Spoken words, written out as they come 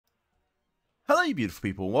Hello you beautiful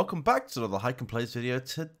people, and welcome back to another Hike and Plays video.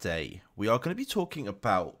 Today we are going to be talking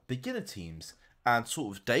about beginner teams and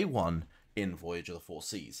sort of day one in Voyage of the Four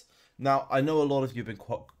Seas. Now, I know a lot of you have been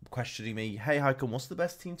questioning me, hey Hike, what's the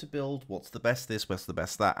best team to build? What's the best this? What's the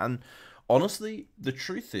best that? And honestly, the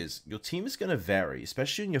truth is, your team is going to vary,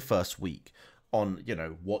 especially in your first week, on,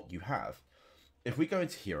 what you have. If we go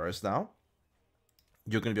into Heroes now,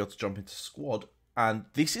 you're going to be able to jump into Squad. And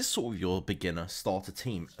this is sort of your beginner starter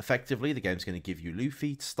team. Effectively, the game's going to give you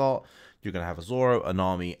Luffy to start. You're going to have a Zoro, a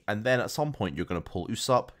Nami, and then at some point you're going to pull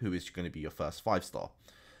Usopp, who is going to be your first 5-star.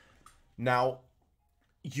 Now,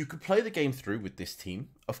 you could play the game through with this team.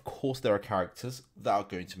 Of course, there are characters that are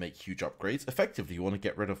going to make huge upgrades. Effectively, you want to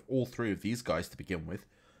get rid of all three of these guys to begin with.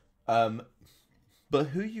 But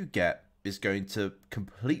who you get is going to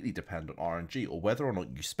completely depend on RNG or whether or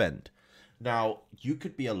not you spend. Now, you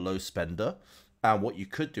could be a low spender. And what you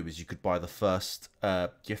could do is you could buy the first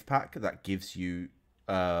gift pack that gives you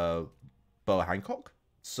Boa Hancock.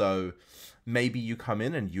 So maybe you come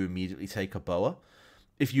in and you immediately take a Boa.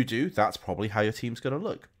 If you do, that's probably how your team's going to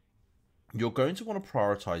look. You're going to want to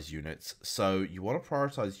prioritize units. So you want to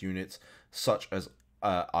prioritize units such as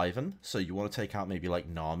Ivan. So you want to take out maybe like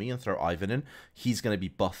Nami and throw Ivan in. He's going to be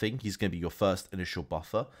buffing. He's going to be your first initial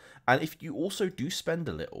buffer. And if you also do spend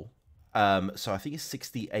a little, so I think it's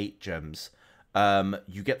 68 gems,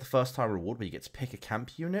 you get the first time reward where you get to pick a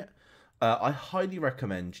camp unit. I highly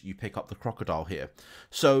recommend you pick up the Crocodile here.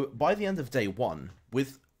 So by the end of day one,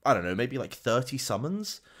 with, I don't know, maybe like 30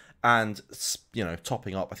 summons and,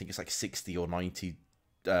 topping up, I think it's like 60 or 90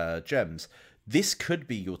 gems, this could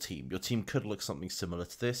be your team. Your team could look something similar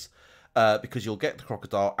to this, because you'll get the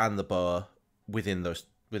Crocodile and the Boa within those,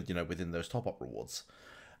 within those top-up rewards.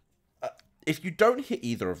 If you don't hit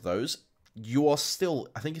either of those, you are still,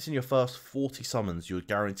 I think it's in your first 40 summons, you're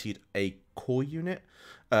guaranteed a core unit.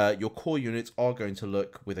 Your core units are going to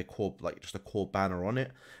look with a core, like just a core banner on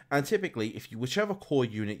it. And typically, whichever core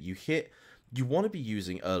unit you hit, you want to be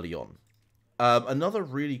using early on. Another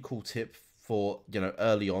really cool tip for,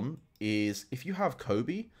 early on is if you have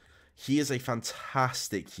Kobe, he is a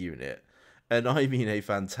fantastic unit. And I mean a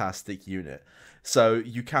fantastic unit. So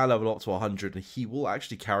you can level up to 100 and he will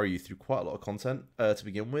actually carry you through quite a lot of content to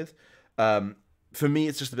begin with. For me,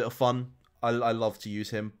 it's just a bit of fun. I love to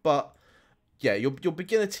use him, but yeah, your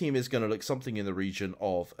beginner team is going to look something in the region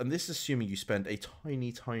of, and this is assuming you spend a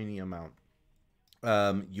tiny amount.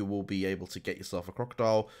 You will be able to get yourself a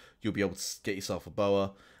Crocodile, you'll be able to get yourself a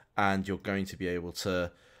Boa, and you're going to be able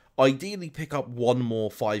to ideally pick up one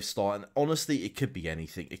more 5-star, and honestly, it could be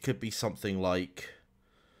anything. It could be something like,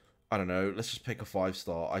 I don't know, let's just pick a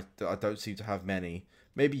 5-star. I don't seem to have many.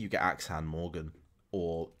 Maybe you get Axhan Morgan.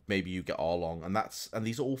 Or maybe you get Arlong, and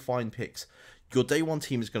these are all fine picks. Your day one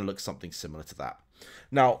team is going to look something similar to that.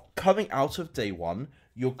 Now, coming out of day one,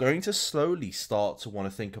 you're going to slowly start to want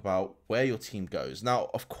to think about where your team goes. Now,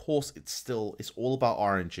 of course, it's all about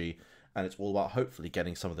RNG, and it's all about hopefully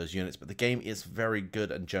getting some of those units, but the game is very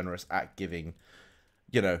good and generous at giving,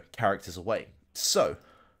 characters away. So,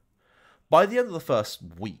 by the end of the first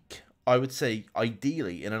week, I would say,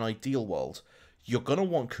 ideally, in an ideal world, you're going to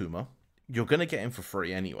want Kuma. You're going to get him for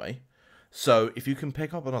free anyway. So if you can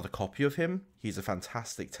pick up another copy of him, he's a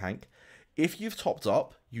fantastic tank. If you've topped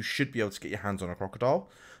up, you should be able to get your hands on a Crocodile.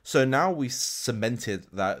 So now we cemented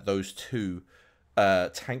those two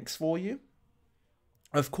tanks for you.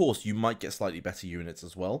 Of course, you might get slightly better units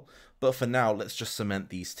as well. But for now, let's just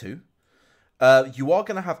cement these two. You are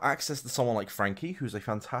going to have access to someone like Frankie, who's a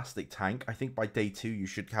fantastic tank. I think by day 2, you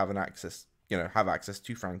should have access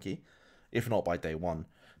to Frankie, if not by day 1.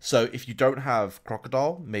 So if you don't have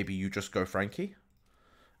Crocodile, maybe you just go Frankie.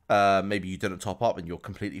 Maybe you didn't top up and you're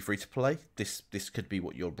completely free to play. This could be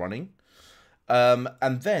what you're running.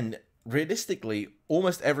 And then, realistically,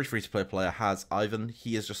 almost every free-to-play player has Ivan.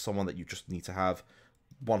 He is just someone that you just need to have.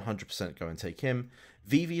 100% go and take him.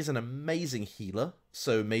 Vivi is an amazing healer,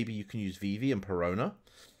 so maybe you can use Vivi and Perona.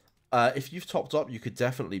 If you've topped up, you could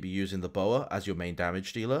definitely be using the Boa as your main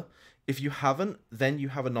damage dealer. If you haven't, then you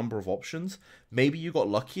have a number of options. Maybe you got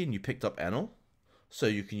lucky and you picked up Enel, so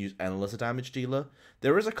you can use Enel as a damage dealer.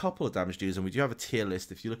 There is a couple of damage dealers, and we do have a tier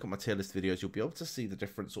list. If you look at my tier list videos, you'll be able to see the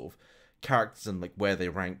different sort of characters and like where they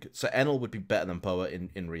rank. So Enel would be better than Boa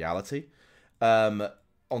in reality.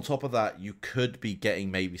 On top of that, you could be getting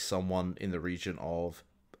maybe someone in the region of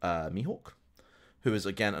Mihawk, who is,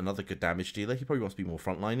 again, another good damage dealer. He probably wants to be more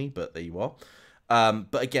frontliney, but there you are.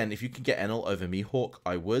 But again, if you can get Enel over Mihawk,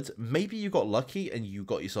 I would. Maybe you got lucky and you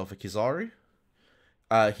got yourself a Kizaru.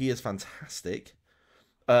 He is fantastic.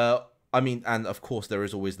 I mean, and of course, there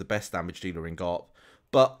is always the best damage dealer in Garp.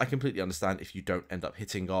 But I completely understand if you don't end up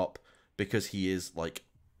hitting Garp. because he is like,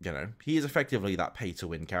 you know, he is effectively that pay to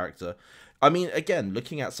win character. I mean, again,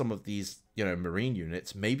 looking at some of these, you know, Marine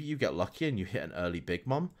units, maybe you get lucky and you hit an early Big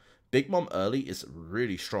Mom. Big Mom early is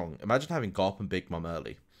really strong. Imagine having Garp and Big Mom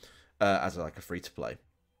early as like a free to play.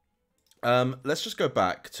 Let's just go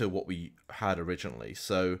back to what we had originally.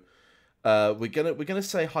 So we're gonna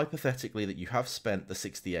say hypothetically that you have spent the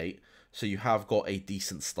 68, so you have got a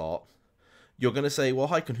decent start. You're gonna say, well,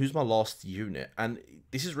 Hyken, who's my last unit? And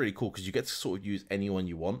this is really cool because you get to sort of use anyone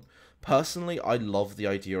you want. Personally, I love the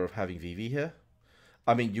idea of having Vivi here.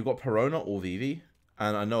 I mean, you've got Perona or Vivi,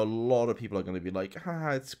 and I know a lot of people are going to be like,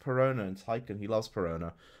 haha, it's Perona and Hyken, he loves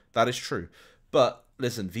Perona. That is true. But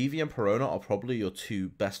listen, Vivi and Perona are probably your two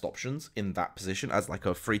best options in that position as like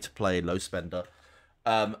a free-to-play, low spender.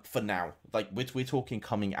 For now, like we're talking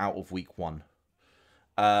coming out of week 1.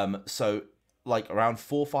 So like around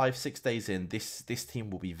 4, 5, 6 days in, this team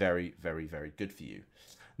will be very, very, very good for you.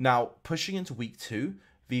 Now, pushing into week 2,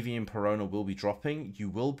 Vivi and Perona will be dropping. You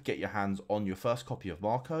will get your hands on your first copy of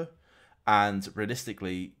Marco, and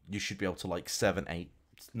realistically, you should be able to like 7, 8,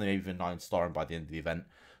 maybe even 9 star him by the end of the event.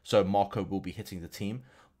 So Marco will be hitting the team.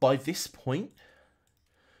 By this point,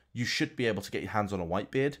 you should be able to get your hands on a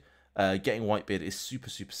Whitebeard. Getting Whitebeard is super,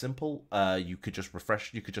 super simple. You could just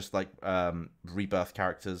refresh, you could just like rebirth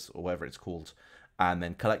characters or whatever it's called, and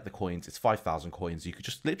then collect the coins. It's 5,000 coins. You could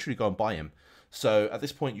just literally go and buy him. So at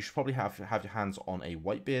this point, you should probably have your hands on a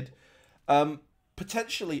Whitebeard.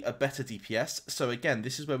 Potentially a better DPS. So again,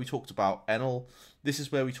 this is where we talked about Enel. This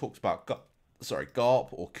is where we talked about Garp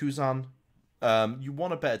or Kuzan. You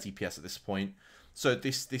want a better DPS at this point. So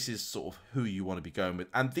this is sort of who you want to be going with.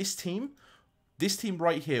 And this team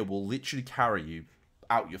right here will literally carry you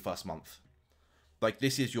out your first month. Like,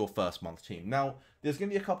 this is your first month team. Now, there's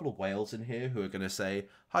going to be a couple of whales in here who are going to say,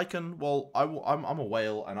 Hyken, well, I'm a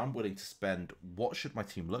whale and I'm willing to spend. What should my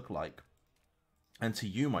team look like? And to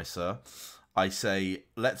you, my sir, I say,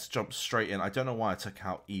 let's jump straight in. I don't know why I took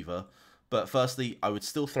out Eva, but firstly, I would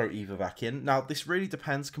still throw Eva back in. Now, this really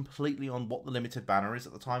depends completely on what the limited banner is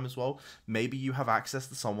at the time as well. Maybe you have access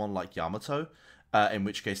to someone like Yamato, in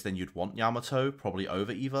which case then you'd want Yamato probably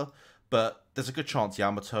over Eva. But there's a good chance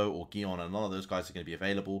Yamato or Gion and none of those guys are going to be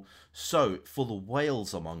available. So for the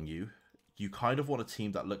whales among you, you kind of want a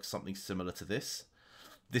team that looks something similar to this.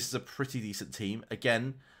 This is a pretty decent team.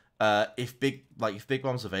 Again, if Big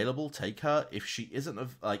Mom's available, take her. If she isn't,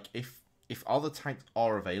 if other tanks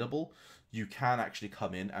are available, you can actually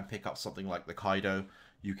come in and pick up something like the Kaido.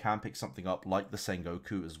 You can pick something up like the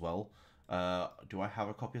Sengoku as well. Do I have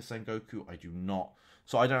a copy of Sengoku? I do not.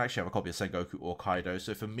 So I don't actually have a copy of Sengoku or Kaido.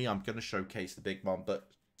 So for me, I'm going to showcase the Big Mom, but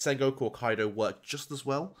Sengoku or Kaido work just as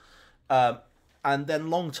well. And then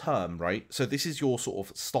long term, right? So this is your sort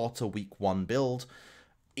of starter week 1 build.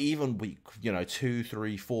 Even week, 2,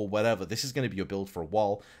 3, 4, whatever. This is going to be your build for a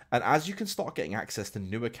while. And as you can start getting access to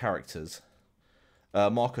newer characters,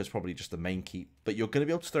 Marco's probably just the main keep, but you're going to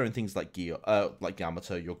be able to throw in things like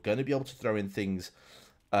Yamato. You're going to be able to throw in things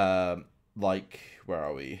like, where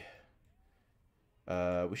are we?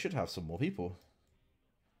 We should have some more people.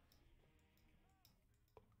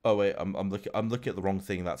 Oh wait, I'm looking at the wrong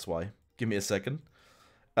thing. That's why. Give me a second.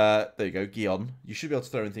 There you go, Gion. You should be able to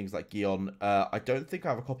throw in things like Gion. I don't think I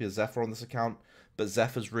have a copy of Zephyr on this account, but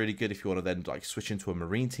Zephyr's really good if you want to then like switch into a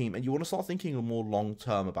Marine team and you want to start thinking more long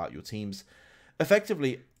term about your teams.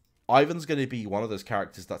 Effectively, Ivan's going to be one of those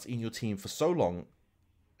characters that's in your team for so long,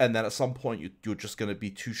 and then at some point you're just going to be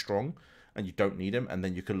too strong and you don't need him, and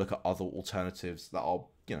then you can look at other alternatives that are,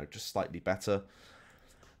 just slightly better.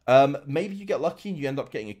 Maybe you get lucky and you end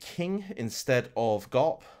up getting a King instead of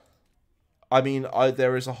Garp. I mean,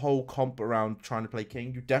 there is a whole comp around trying to play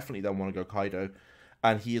King. You definitely don't want to go Kaido,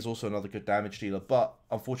 and he is also another good damage dealer, but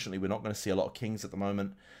unfortunately we're not going to see a lot of Kings at the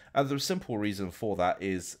moment, and the simple reason for that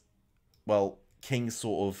is, well, Kings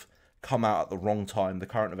sort of come out at the wrong time. The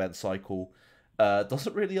current event cycle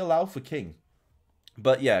doesn't really allow for King.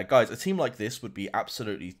 But yeah, guys, a team like this would be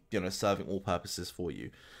absolutely, serving all purposes for you.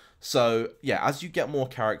 So yeah, as you get more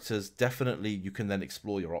characters, definitely you can then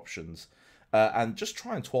explore your options. And just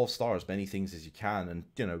try and 12-star as many things as you can,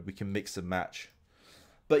 and, we can mix and match.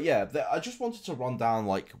 But yeah, I just wanted to run down,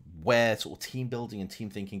 like, where sort of team building and team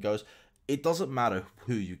thinking goes. It doesn't matter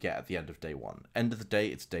who you get at the end of day 1. End of the day,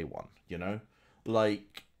 it's day 1,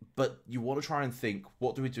 Like, but you want to try and think,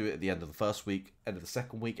 what do we do at the end of the first week, end of the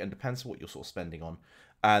second week, and depends on what you're sort of spending on.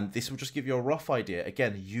 And this will just give you a rough idea.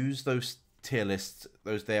 Again, use those tier lists.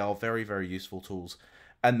 They are very, very useful tools.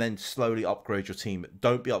 And then slowly upgrade your team.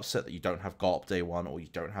 Don't be upset that you don't have Garp day 1 or you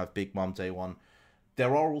don't have Big Mom day 1.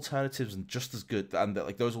 There are alternatives and just as good, and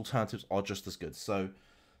like those alternatives are just as good. So,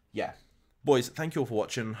 yeah, Boys, thank you all for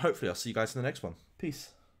watching. Hopefully I'll see you guys in the next one.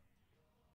 Peace.